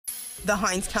The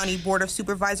Hinds County Board of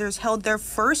Supervisors held their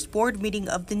first board meeting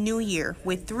of the new year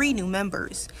with 3 new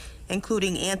members,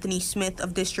 including Anthony Smith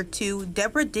of District 2,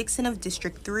 Deborah Dixon of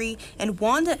District 3, and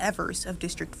Wanda Evers of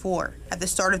District 4. At the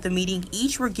start of the meeting,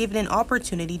 each were given an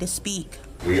opportunity to speak.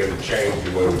 We have to change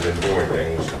the way we've been doing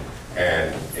things,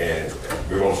 and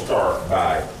we're going to start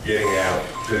by getting out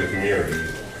to the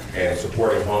communities and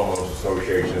supporting homeowners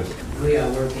associations. We are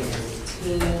working as a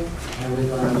team, and we're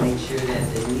going to make sure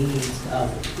that the needs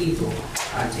of the people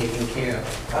are taken care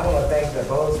of. I want to thank the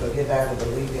voters for getting out of the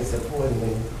league and supporting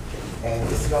me. And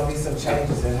it's going to be some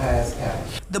changes in Hinds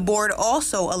County. The board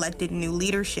also elected new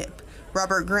leadership.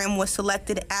 Robert Graham was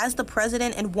selected as the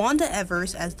president and Wanda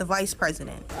Evers as the vice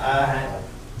president.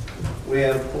 We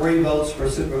have 3 votes for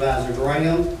Supervisor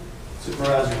Graham.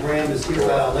 Supervisor Graham is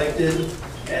hereby elected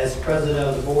as president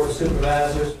of the Board of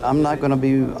Supervisors. I'm not going to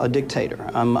be a dictator.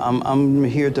 I'm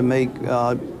here to make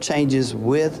changes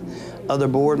with other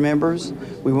board members.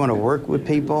 We want to work with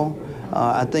people.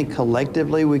 I think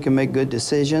collectively we can make good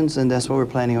decisions, and that's what we're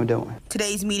planning on doing.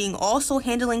 Today's meeting also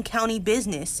handling county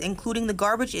business, including the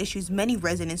garbage issues many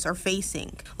residents are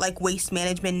facing, like waste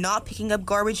management not picking up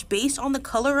garbage based on the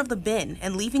color of the bin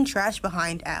and leaving trash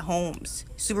behind at homes.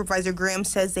 Supervisor Graham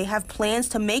says they have plans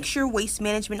to make sure waste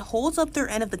management holds up their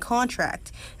end of the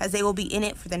contract, as they will be in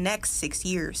it for the next 6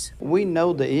 years. We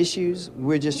know the issues.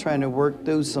 We're just trying to work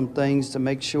through some things to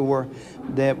make sure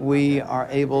that we are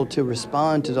able to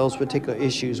respond to those particular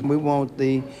issues. We want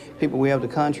the people we have the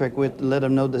contract with to let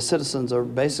them know the citizens are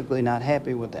basically not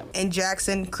happy with them. In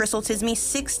Jackson, Crystal Tisme,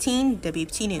 16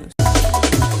 WFT News.